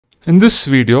In this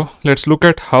video, let's look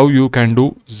at how you can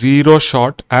do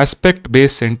zero-shot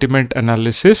aspect-based sentiment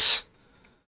analysis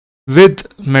with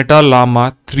Meta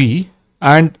Llama 3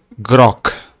 and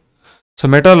Groq. So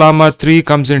Meta Llama 3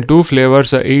 comes in two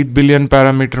flavors, a 8 billion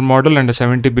parameter model and a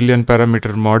 70 billion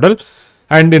parameter model.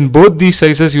 And in both these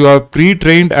sizes, you have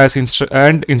pre-trained as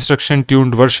instruction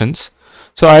tuned versions.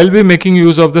 So I'll be making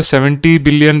use of the 70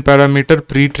 billion parameter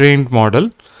pre-trained model,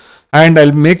 and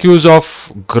I'll make use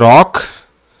of Groq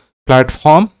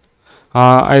platform.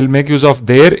 I'll make use of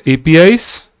their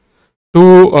APIs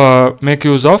to make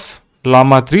use of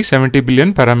Llama 3 70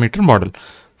 billion parameter model.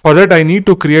 For that, I need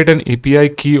to create an API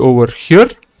key over here.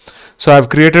 So I've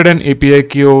created an API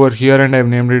key over here and I've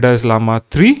named it as Llama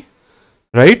 3,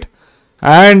 right?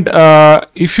 And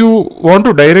if you want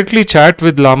to directly chat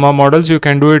with Llama models, you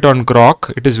can do it on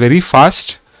Groq. It is very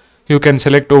fast. You can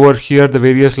select over here the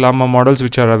various Llama models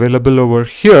which are available over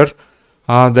here.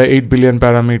 The 8 billion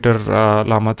parameter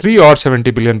Llama 3 or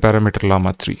 70 billion parameter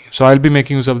Llama 3. So I'll be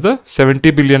making use of the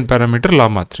 70 billion parameter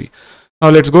Llama 3. Now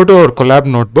let's go to our Colab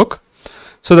Notebook.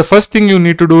 So the first thing you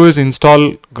need to do is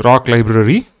install Groq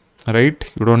library,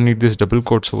 right? You don't need this double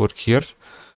quotes over here.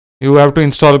 You have to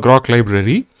install Groq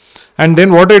library. And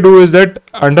then what I do is that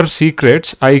under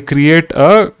secrets, I create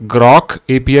a Groq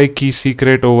API key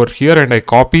secret over here, and I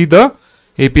copy the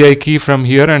API key from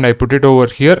here and I put it over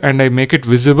here and I make it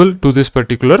visible to this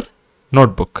particular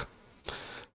notebook.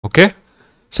 Okay.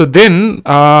 So then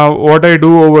what I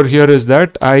do over here is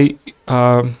that I,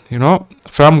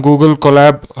 from Google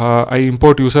Colab, I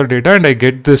import user data and I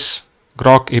get this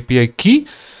Groq API key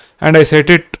and I set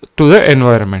it to the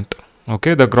environment.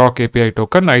 Okay. The Groq API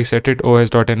token, I set it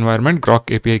os.environment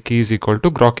Groq API key is equal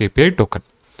to Groq API token.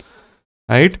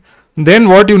 Right. Then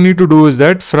what you need to do is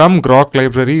that from Groq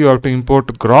library, you have to import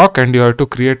Groq and you have to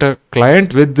create a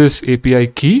client with this API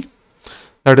key.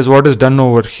 That is what is done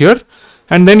over here.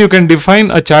 And then you can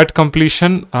define a chat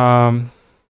completion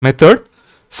method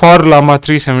for Llama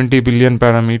 3 70 billion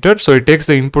parameter. So it takes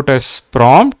the input as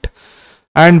prompt,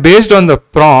 and based on the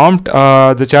prompt,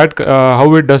 the chat,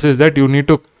 how it does is that you need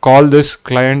to call this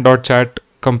client.chat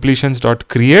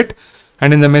completions.create.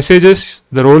 And in the messages,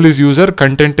 the role is user,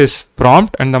 content is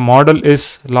prompt, and the model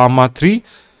is Llama 3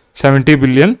 70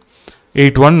 billion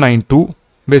 8192.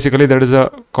 Basically, that is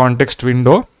a context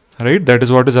window, right? That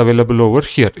is what is available over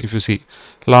here. If you see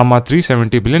Llama 3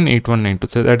 70 billion 8192,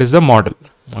 so that is the model.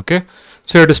 Okay,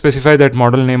 so you have to specify that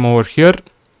model name over here,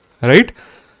 right?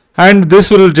 And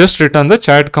this will just return the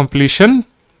chat completion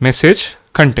message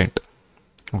content.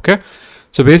 Okay.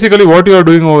 So basically what you are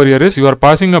doing over here is you are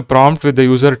passing a prompt with the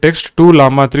user text to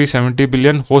Llama 3 70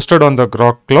 billion hosted on the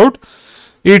Groq cloud.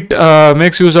 It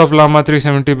makes use of Llama 3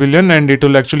 70 billion and it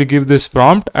will actually give this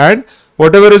prompt, and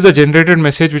whatever is the generated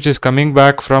message which is coming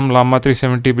back from Llama 3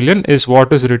 70 billion is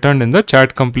what is returned in the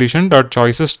chat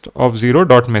completion.choices of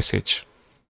 0.message,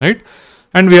 right?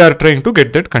 And we are trying to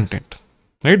get that content,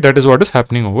 right? That is what is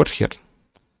happening over here,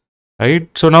 right?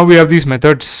 So now we have these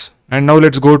methods, and now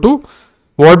let's go to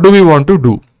what do we want to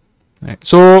do.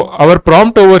 So our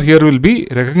prompt over here will be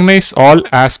recognize all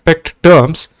aspect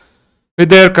terms with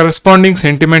their corresponding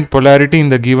sentiment polarity in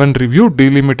the given review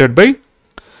delimited by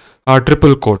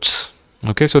triple quotes.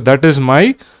 Okay, so that is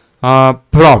my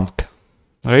prompt,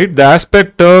 right? The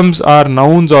aspect terms are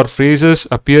nouns or phrases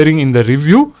appearing in the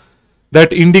review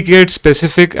that indicate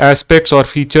specific aspects or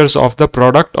features of the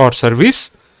product or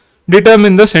service.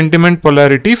 Determine the sentiment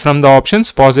polarity from the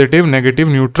options positive, negative,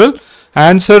 neutral.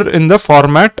 Answer in the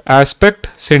format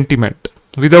aspect sentiment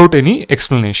without any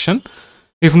explanation.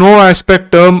 If no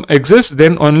aspect term exists,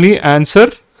 then only answer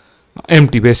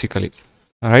empty, basically.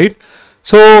 All right.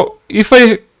 So if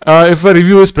a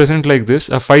review is present like this,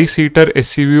 a 5-seater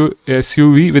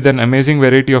SUV with an amazing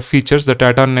variety of features, the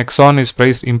Tata Nexon is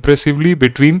priced impressively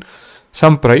between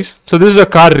some price. So this is a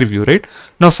car review, right?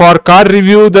 Now for car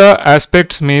review, the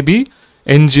aspects may be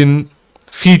engine,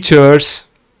 features,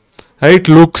 right,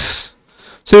 looks.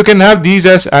 So you can have these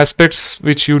as aspects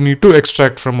which you need to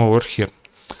extract from over here.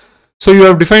 So you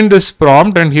have defined this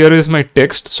prompt, and here is my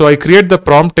text. So I create the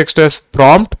prompt text as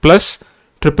prompt plus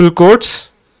triple quotes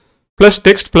plus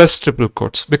text plus triple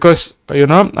quotes, because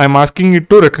I'm asking it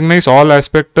to recognize all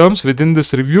aspect terms within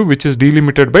this review which is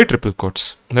delimited by triple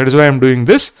quotes. That is why I'm doing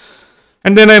this.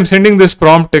 And then I'm sending this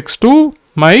prompt text to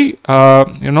my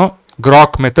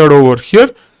Groq method over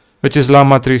here, which is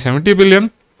Llama 3 70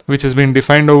 billion, which has been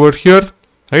defined over here.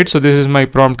 Right, so this is my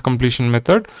prompt completion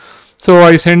method. So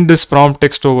I send this prompt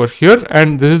text over here,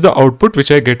 and this is the output which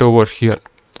I get over here.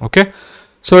 Okay,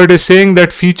 so it is saying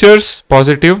that features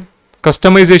positive,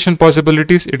 customization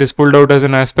possibilities, it is pulled out as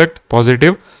an aspect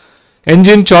positive,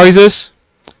 engine choices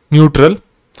neutral,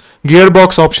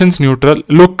 Gearbox options neutral,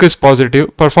 look is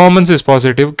positive, performance is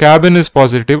positive, cabin is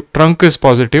positive, trunk is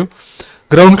positive,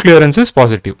 ground clearance is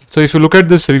positive. So if you look at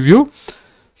this review,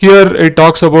 here it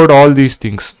talks about all these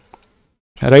things,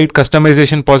 right?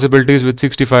 Customization possibilities with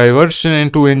 65 version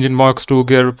and 2 engine box, 2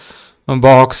 gear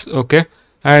box, okay,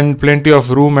 and plenty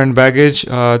of room and baggage.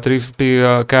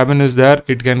 350 cabin is there.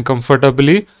 It can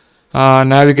comfortably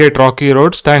navigate rocky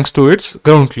roads thanks to its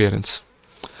ground clearance.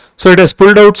 So it has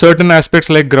pulled out certain aspects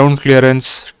like ground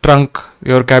clearance, trunk,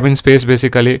 your cabin space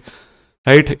basically,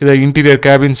 right? The interior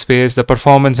cabin space, the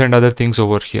performance and other things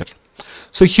over here.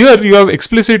 So here you have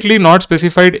explicitly not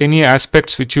specified any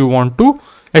aspects which you want to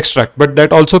extract, but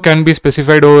that also can be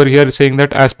specified over here, saying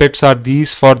that aspects are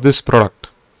these for this product.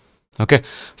 Okay,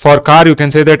 for car you can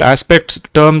say that aspects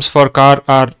terms for car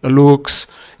are looks,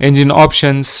 engine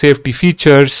options, safety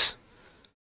features,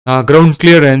 ground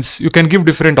clearance. You can give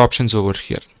different options over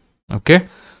here. Okay,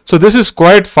 so this is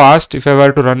quite fast. If I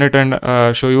were to run it and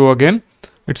show you again,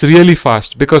 it's really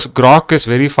fast because Groq is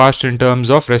very fast in terms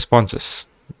of responses,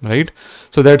 right?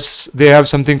 So that's, they have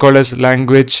something called as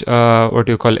language, what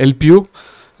you call LPU,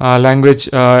 language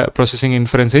processing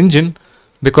inference engine,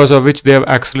 because of which they have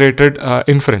accelerated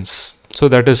inference. So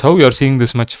that is how you are seeing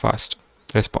this much fast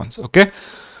response. Okay,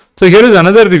 so here is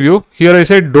another review. Here I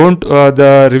said don't,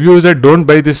 the review is that don't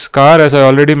buy this car as I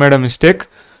already made a mistake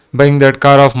buying that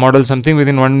car of model something.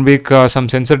 Within 1 week some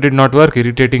sensor did not work,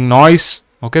 irritating noise.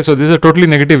 Okay, so this is a totally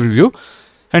negative review.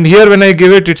 And here when I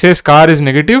give it, it says car is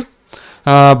negative,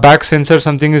 back sensor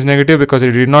something is negative because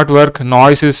it did not work,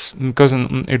 noise is because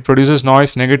it produces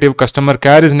noise, negative, customer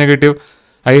care is negative,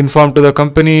 I informed to the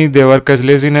company, they work as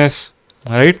laziness,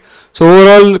 right? So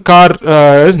overall car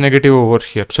is negative over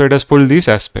here. So it has pulled these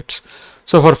aspects.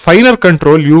 So for finer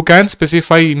control, you can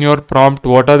specify in your prompt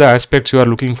what are the aspects you are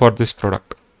looking for this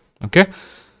product. Okay,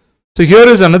 so here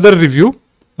is another review.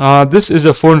 This is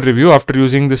a phone review after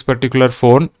using this particular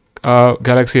phone,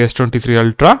 Galaxy S23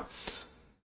 Ultra,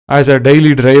 as a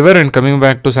daily driver and coming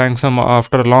back to Samsung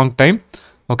after a long time.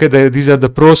 Okay, these are the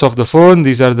pros of the phone,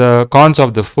 these are the cons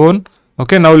of the phone.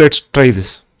 Okay, now let's try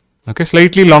this. Okay,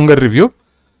 slightly longer review.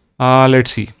 Let's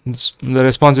see, the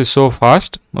response is so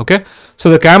fast. Okay,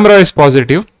 so the camera is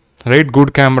positive, right?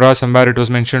 Good camera, somewhere it was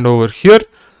mentioned over here.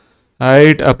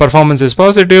 Right, performance is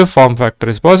positive, form factor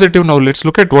is positive. Now let's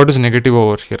look at what is negative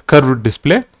over here. Curved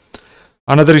display.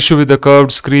 Another issue with the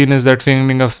curved screen is that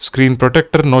finding a screen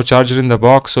protector, no charger in the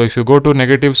box. So if you go to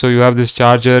negative, so you have this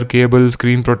charger, cable,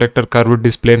 screen protector, curved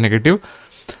display, negative.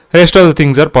 Rest of the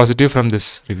things are positive from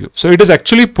this review. So it has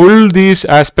actually pulled these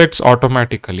aspects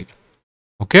automatically.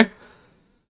 Okay.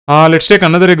 Let's take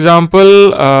another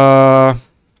example.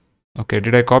 Okay,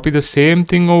 did I copy the same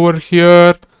thing over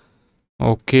here?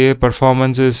 Okay,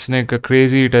 performance is like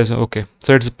crazy. It has, okay,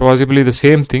 so it's possibly the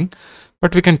same thing,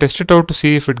 but we can test it out to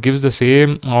see if it gives the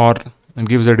same or it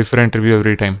gives a different review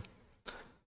every time.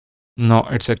 No,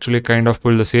 it's actually kind of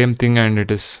pulled the same thing and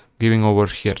it is giving over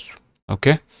here.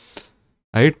 Okay,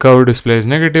 right, curved display is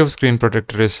negative, screen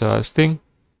protector is thing.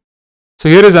 So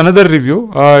here is another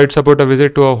review. It's about a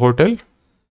visit to a hotel,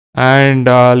 and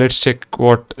let's check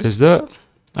what is the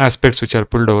aspects which are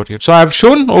pulled over here. So I have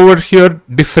shown over here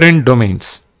different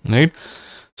domains, right?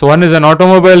 So one is an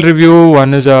automobile review,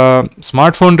 one is a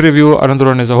smartphone review, another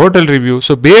one is a hotel review.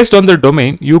 So based on the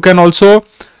domain, you can also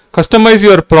customize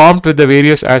your prompt with the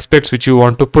various aspects which you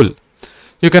want to pull.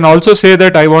 You can also say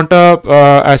that I want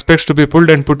aspects to be pulled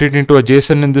and put it into a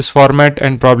JSON in this format,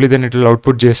 and probably then it will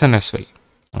output JSON as well.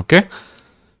 Okay.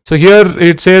 So here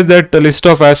it says that the list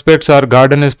of aspects are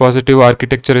garden is positive,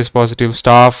 architecture is positive,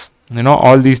 staff,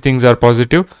 all these things are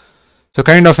positive. So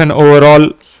kind of an overall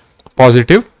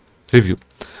positive review.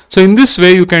 So in this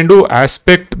way you can do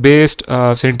aspect based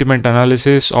sentiment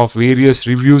analysis of various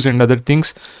reviews and other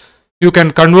things. You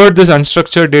can convert this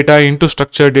unstructured data into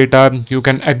structured data. You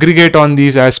can aggregate on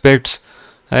these aspects,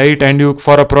 right? And you,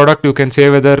 for a product, you can say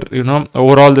whether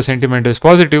overall the sentiment is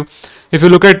positive. If you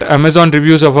look at Amazon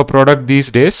reviews of a product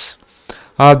these days,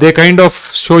 they kind of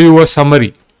show you a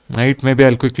summary, right? Maybe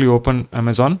I'll quickly open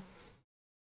Amazon.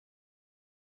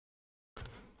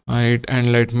 Right,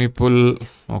 and let me pull.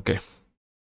 Okay,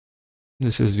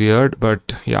 this is weird,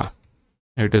 but yeah,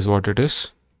 it is what it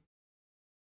is.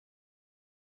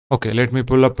 Okay, let me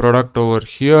pull a product over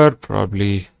here,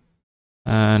 probably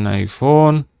an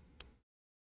iPhone.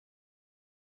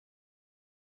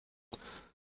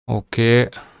 Okay,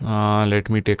 let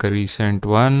me take a recent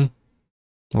one.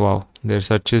 Wow, their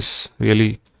search is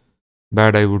really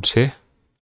bad, I would say.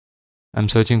 I'm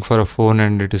searching for a phone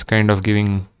and it is kind of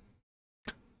giving.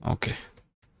 Okay,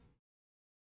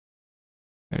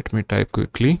 let me type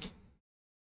quickly.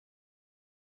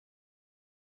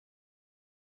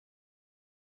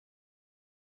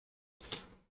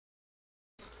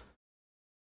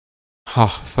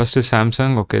 First is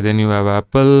Samsung. Okay, then you have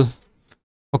Apple.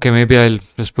 Okay, maybe I'll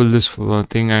just pull this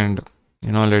thing and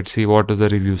let's see what are the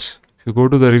reviews. If you go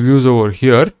to the reviews over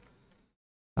here,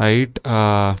 right?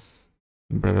 Where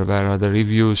are the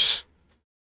reviews?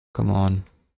 Come on.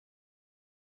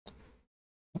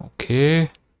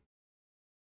 Okay.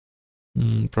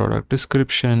 Product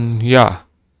description. Yeah.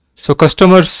 So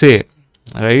customers say,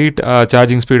 right,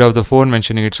 charging speed of the phone,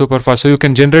 mentioning it super fast. So you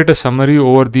can generate a summary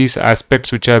over these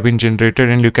aspects which have been generated,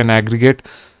 and you can aggregate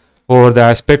over the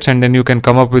aspects, and then you can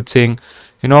come up with saying,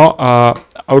 out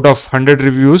of 100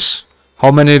 reviews,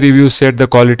 how many reviews said the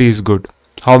quality is good,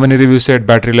 how many reviews said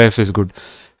battery life is good,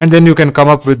 and then you can come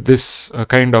up with this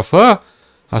kind of a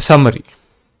summary,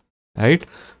 right?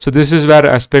 So this is where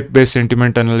aspect based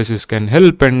sentiment analysis can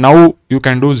help, and now you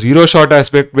can do zero shot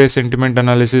aspect based sentiment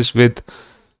analysis with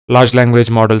large language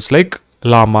models like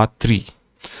Llama 3.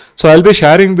 So I'll be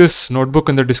sharing this notebook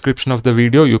in the description of the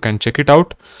video. You can check it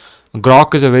out.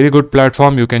 Groq is a very good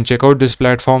platform. You can check out this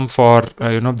platform for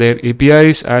their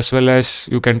APIs, as well as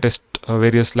you can test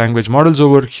various language models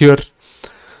over here.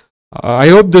 I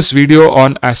hope this video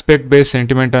on aspect based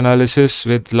sentiment analysis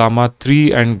with Llama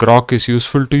 3 and Groq is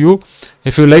useful to you.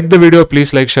 If you like the video,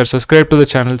 please like, share, subscribe to the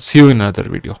channel. See you in another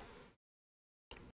video.